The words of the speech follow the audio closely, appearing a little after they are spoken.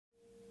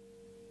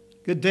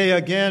Good day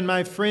again,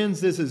 my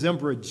friends. This is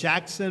Embra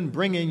Jackson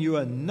bringing you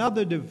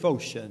another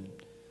devotion.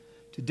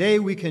 Today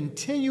we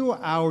continue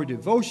our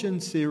devotion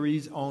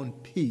series on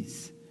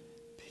peace.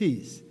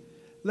 Peace.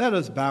 Let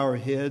us bow our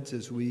heads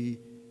as we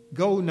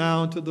go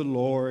now to the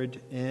Lord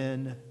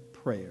in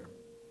prayer.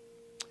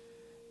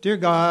 Dear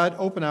God,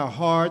 open our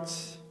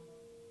hearts,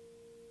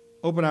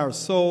 open our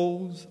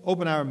souls,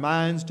 open our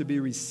minds to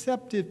be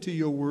receptive to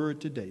your word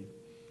today.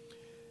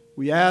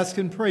 We ask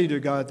and pray,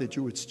 dear God, that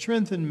you would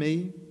strengthen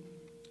me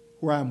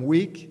where I'm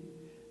weak.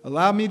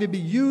 Allow me to be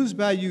used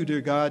by you,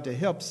 dear God, to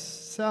help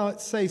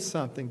say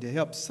something, to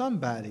help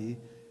somebody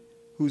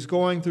who's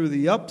going through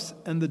the ups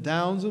and the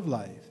downs of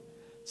life.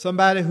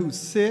 Somebody who's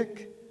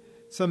sick,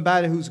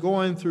 somebody who's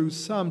going through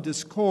some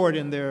discord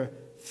in their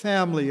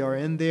family or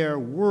in their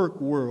work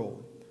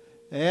world.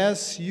 I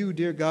ask you,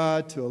 dear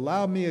God, to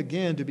allow me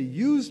again to be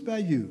used by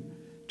you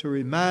to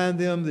remind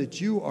them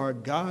that you are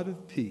God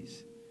of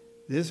peace.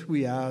 This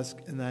we ask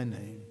in thy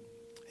name.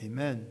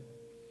 Amen.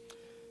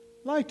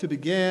 I'd like to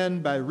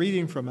begin by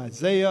reading from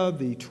Isaiah,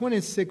 the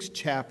 26th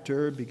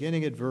chapter,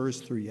 beginning at verse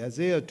 3.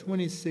 Isaiah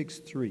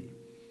 26:3.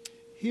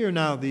 Hear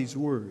now these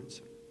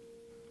words.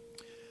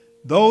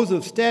 Those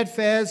of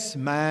steadfast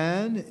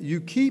mind you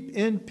keep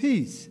in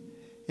peace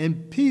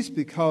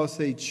because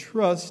they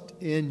trust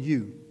in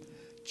you.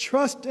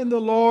 Trust in the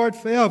Lord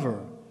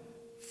forever,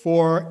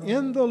 for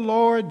in the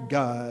Lord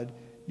God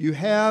you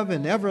have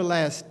an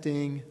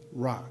everlasting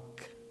rock.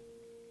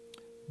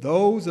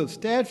 Those of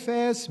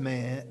steadfast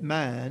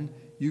mind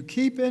you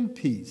keep in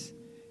peace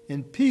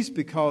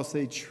because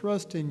they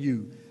trust in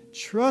you.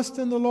 Trust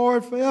in the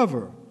Lord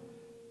forever,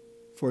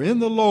 for in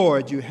the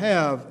Lord you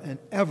have an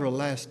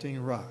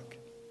everlasting rock.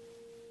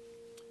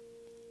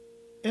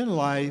 In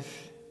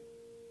life,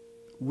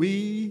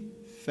 we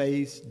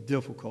face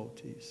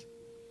difficulties.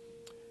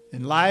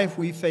 In life,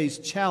 we face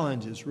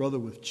challenges, whether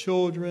with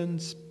children,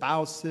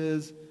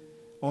 spouses,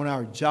 on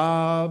our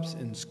jobs,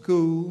 in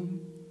school.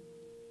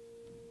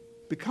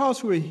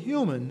 Because we're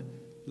human,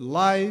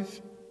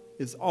 life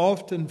is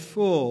often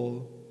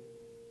full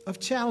of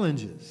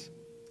challenges,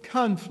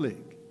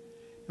 conflict,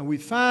 and we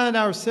find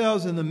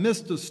ourselves in the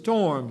midst of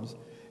storms,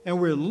 and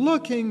we're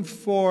looking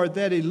for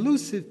that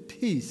elusive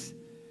peace,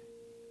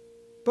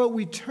 but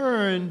we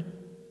turn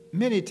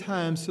many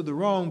times to the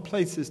wrong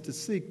places to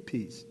seek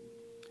peace.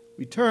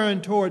 We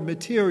turn toward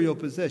material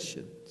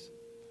possessions.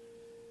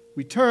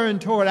 We turn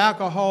toward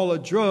alcohol or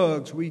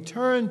drugs. We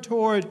turn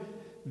toward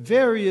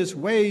various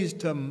ways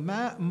to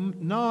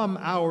numb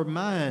our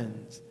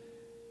minds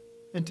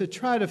and to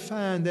try to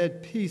find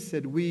that peace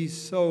that we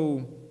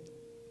so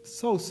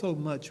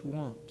much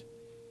want.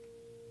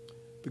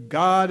 But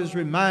God is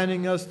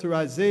reminding us through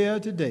Isaiah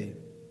today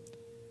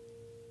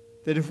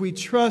that if we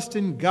trust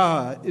in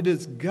God, it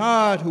is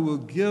God who will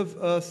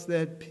give us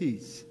that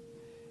peace.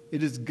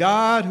 It is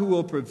God who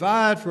will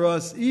provide for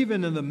us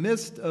even in the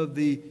midst of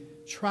the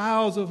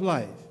trials of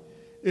life.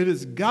 It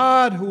is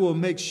God who will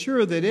make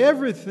sure that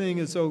everything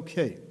is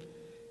okay,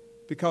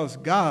 because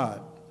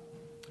God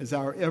is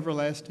our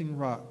everlasting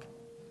rock.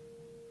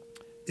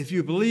 If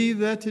you believe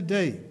that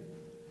today,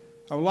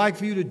 I would like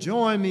for you to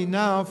join me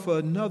now for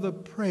another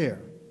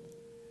prayer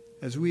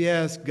as we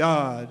ask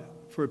God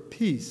for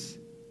peace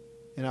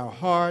in our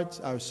hearts,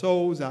 our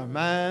souls, our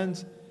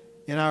minds,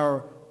 in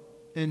our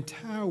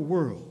entire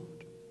world.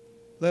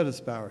 Let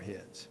us bow our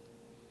heads.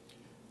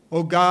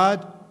 Oh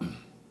God,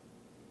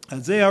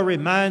 Isaiah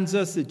reminds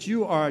us that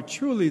you are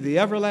truly the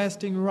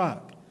everlasting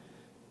rock.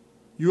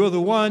 You are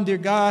the one, dear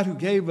God, who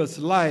gave us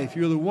life.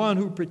 You're the one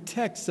who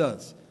protects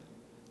us.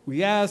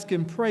 We ask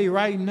and pray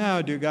right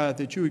now, dear God,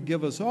 that you would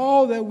give us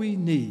all that we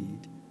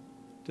need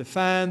to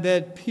find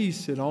that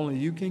peace that only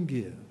you can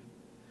give.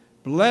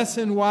 Bless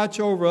and watch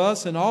over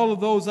us and all of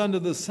those under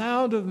the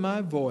sound of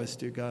my voice,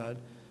 dear God.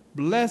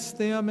 Bless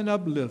them and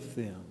uplift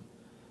them.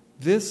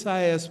 This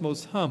I ask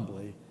most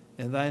humbly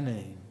in thy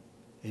name.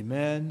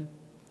 Amen.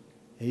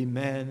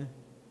 Amen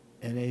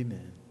and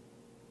amen.